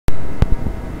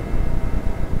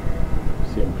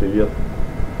привет!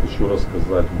 Хочу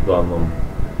рассказать в данном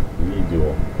видео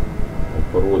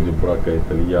о породе Bracco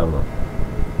Italiano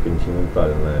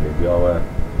континентальная легавая,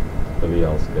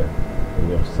 итальянская,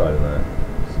 универсальная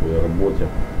в своей работе.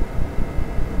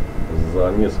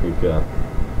 За несколько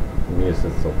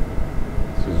месяцев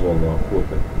сезона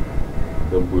охоты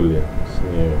добыли с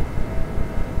нею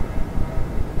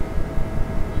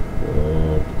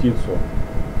птицу,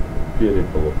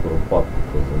 перепелов, куропатку,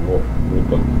 фазанов,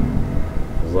 уток,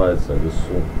 зайца,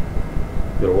 лису.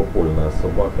 Первопольная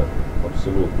собака,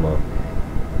 абсолютно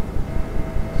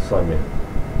сами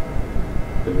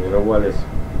тренировались,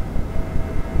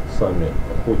 сами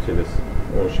охотились.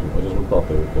 В общем,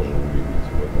 результаты вы тоже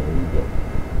увидите в этом видео.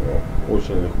 Вот.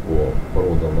 Очень легко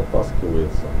порода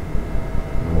натаскивается.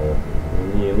 Но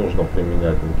не нужно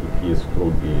применять никакие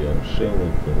строгие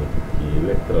ошейники, никакие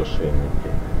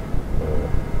электроошейники.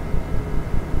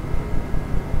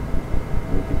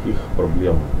 Никаких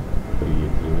проблем при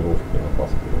тренировке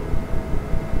натаскивания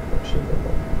вообще не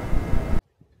было.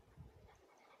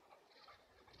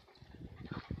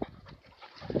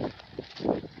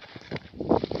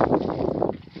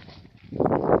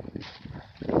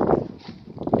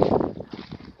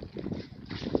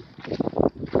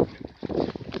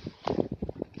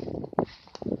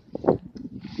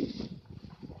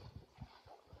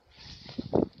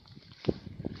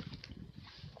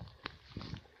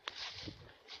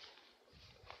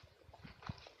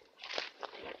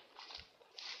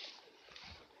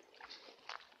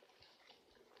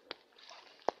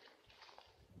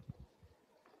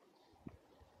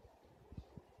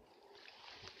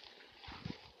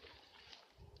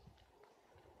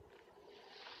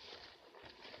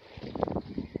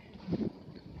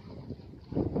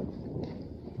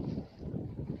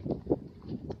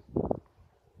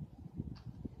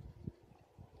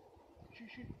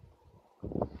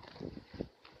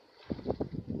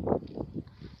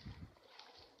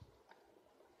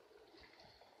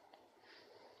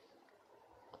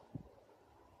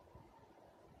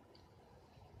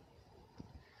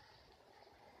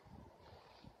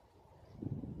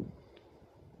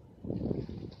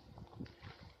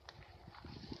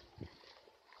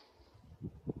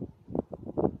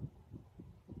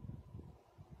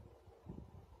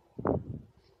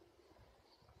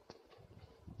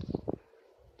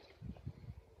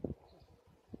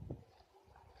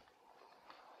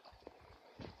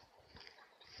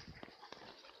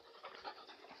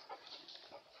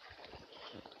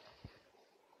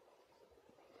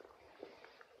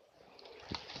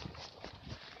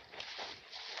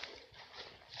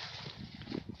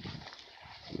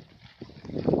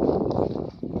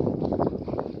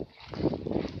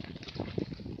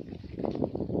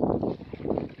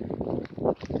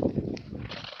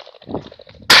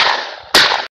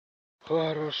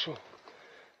 Хорошо.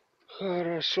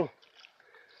 Хорошо.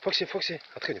 Фокси, Фокси,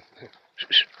 отходим.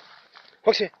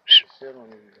 Фокси.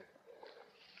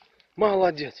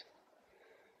 Молодец.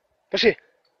 Пошли.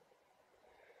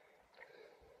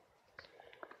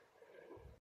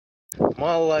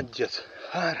 Молодец.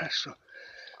 Хорошо.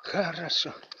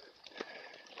 Хорошо.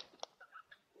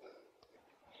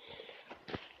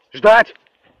 Ждать.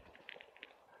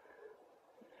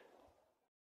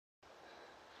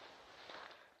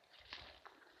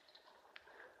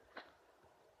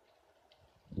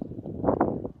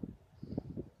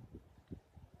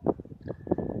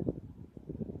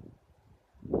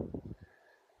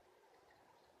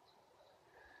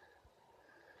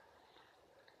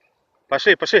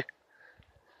 Пошли, пошли.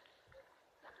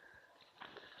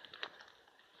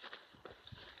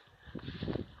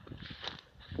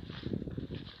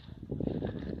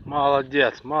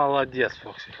 Молодец, молодец,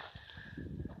 Фокси.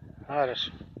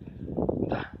 Хорошо.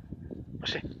 Да.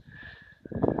 Пошли.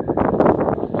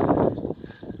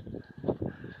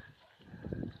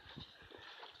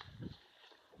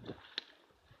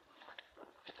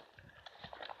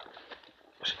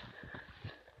 Пошли.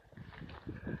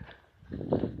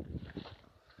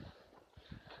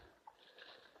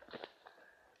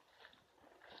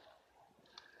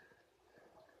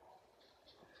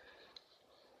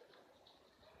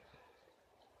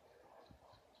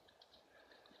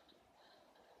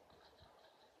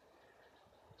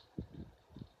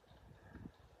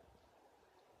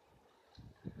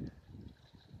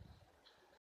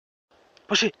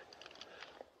 Пошли.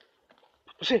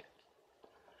 Пошли.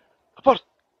 Апорт.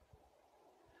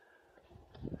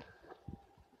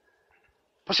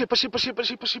 Пошли, пошли, пошли,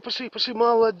 пошли, пошли, пошли, пошли.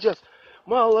 Молодец.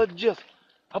 Молодец.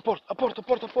 Апорт, апорт,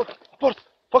 апорт, апорт, апорт.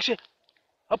 Фокси.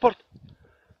 Апорт.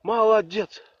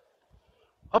 Молодец.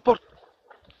 Апорт.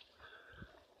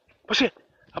 Пошли.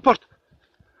 Апорт.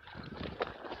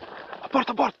 Апорт,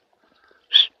 апорт.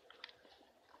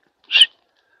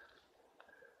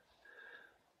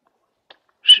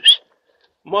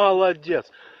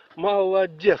 Молодец.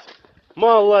 Молодец.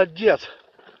 Молодец.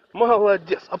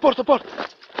 Молодец. Апорт, апорт.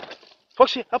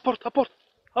 Фокси, апорт, апорт.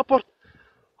 Апорт.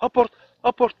 Апорт,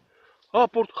 апорт.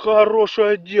 Апорт.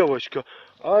 Хорошая девочка.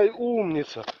 Ай,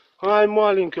 умница. Ай,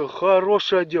 маленькая,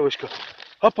 хорошая девочка.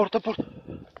 Апорт, апорт.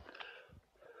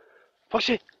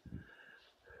 Фокси.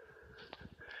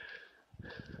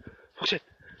 Фокси.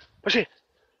 Пошли.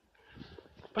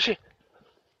 Пошли.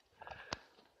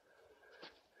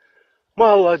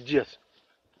 Молодец.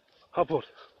 Апорт.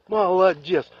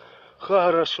 Молодец.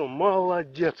 Хорошо.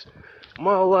 Молодец.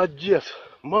 Молодец.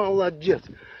 Молодец.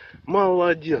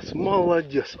 Молодец.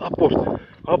 Молодец. Апорт.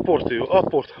 Апорт ее.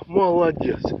 Апорт.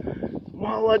 Молодец.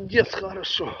 Молодец.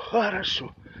 Хорошо. Хорошо.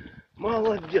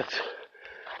 Молодец.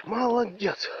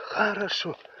 Молодец.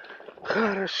 Хорошо.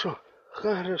 Хорошо.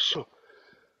 Хорошо.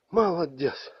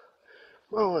 Молодец.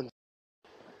 Молодец.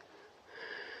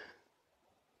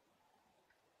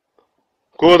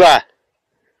 Куда?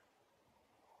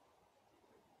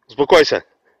 Успокойся.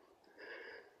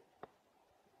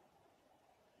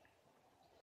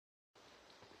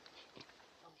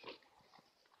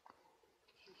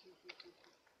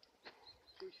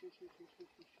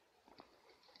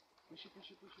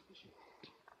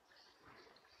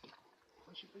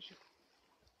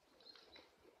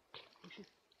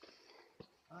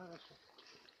 Хорошо.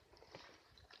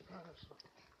 Хорошо.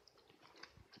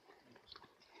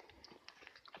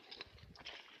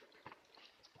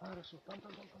 Хорошо. Там.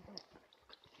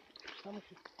 Там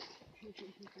еще. Еще.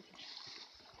 Еще.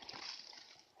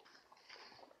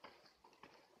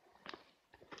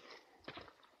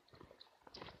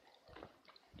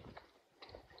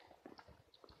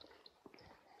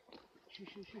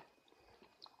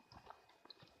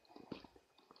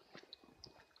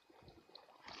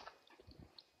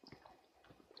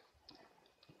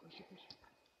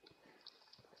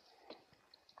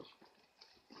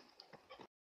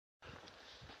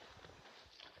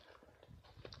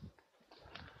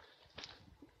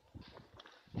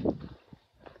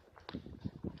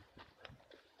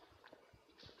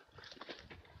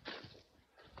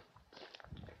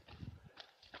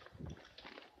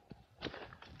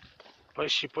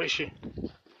 Поищи.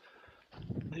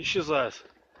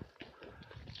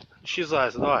 Ищи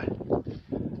заяц. Давай.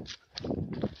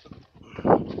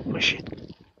 Поищи.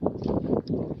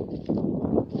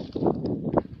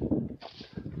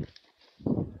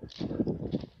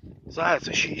 Заяц,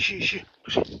 ищи.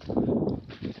 Пошли.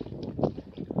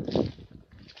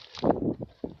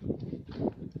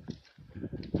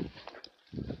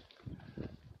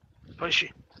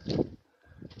 Поищи.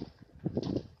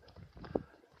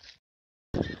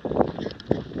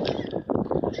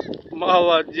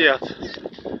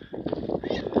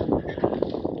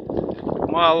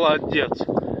 Молодец.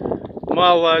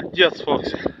 Молодец,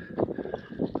 Фокси.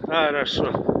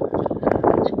 Хорошо.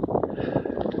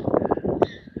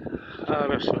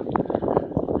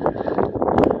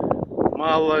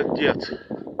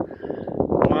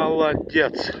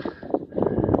 Молодец.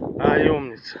 Ай,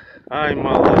 умница. Ай,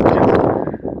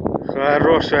 молодец.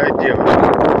 Хорошая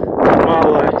девочка.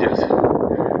 Молодец.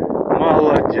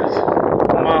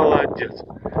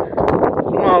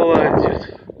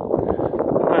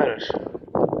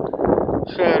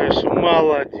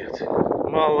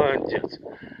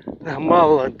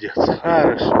 Хорошо.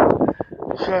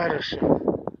 Молодец. Хорошо.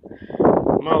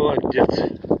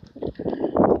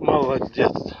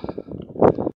 Молодец.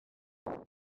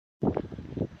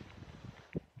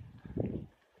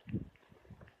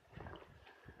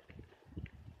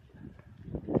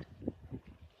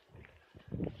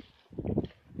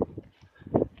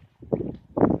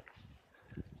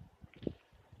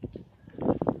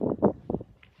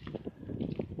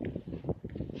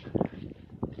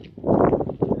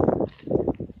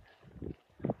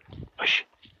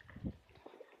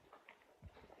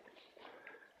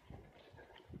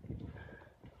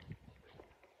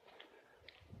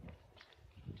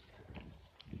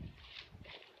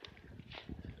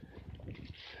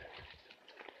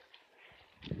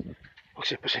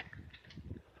 Пошли.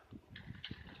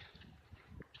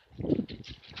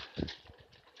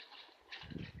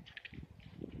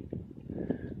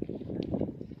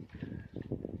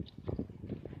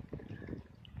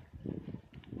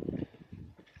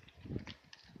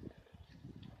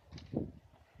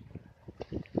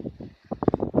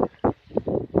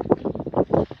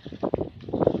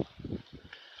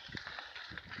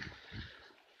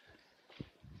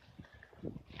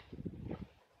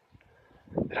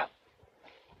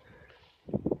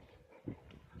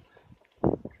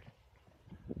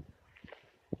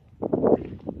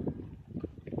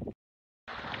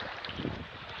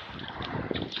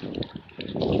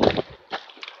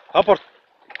 Апорт.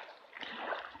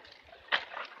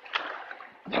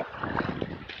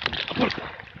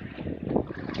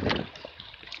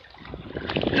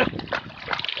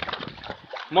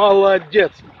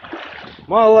 Молодец.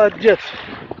 Молодец.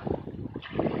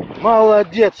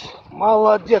 Молодец.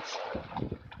 Молодец.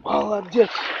 Молодец.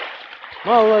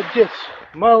 Молодец.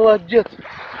 Молодец.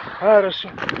 Хорошо.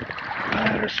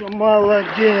 Хорошо.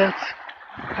 Молодец.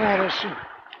 Хорошо.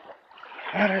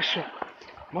 Хорошо.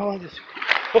 Молодец.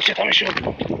 Фокси, там еще.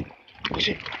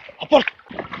 Фокси. Апорт.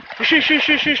 Ищи, ищи,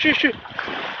 ищи, ищи, ищи, ищи.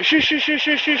 Ищи, ищи, ищи,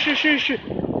 ищи, ищи, ищи, ищи, ищи.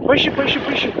 Поищи, поищи,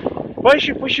 поищи.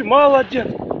 Поищи, поищи. Молодец.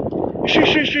 Ищи,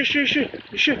 ищи, ищи, ищи, ищи.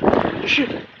 Ищи, ищи.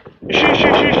 Ищи, ищи,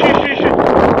 ищи, ищи, ищи, ищи.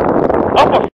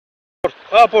 Апорт.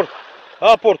 Апорт.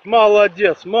 Апорт.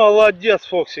 Молодец. Молодец,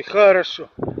 Фокси. Хорошо.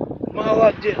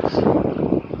 Молодец.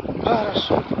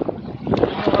 Хорошо.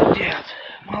 Молодец.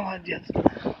 Молодец.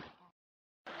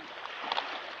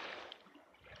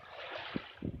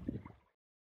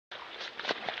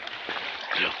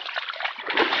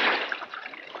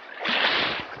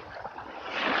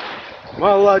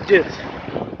 Молодец.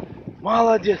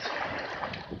 Молодец.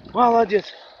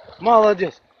 Молодец.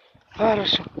 Молодец.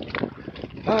 Хорошо.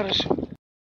 Хорошо.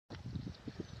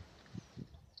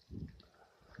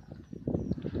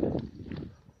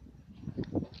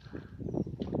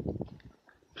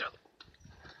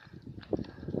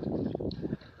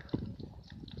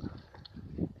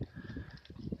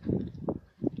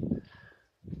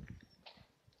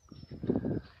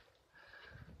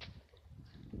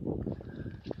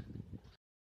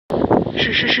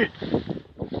 Ищи, ищи, ищи.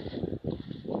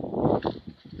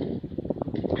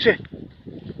 Все.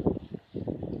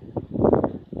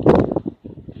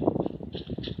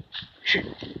 Ищи.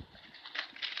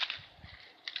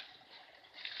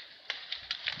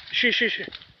 Ищи, ищи, ищи.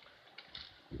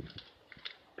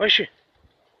 Поищи.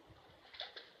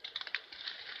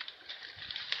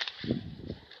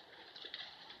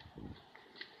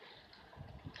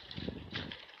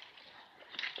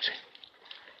 Все.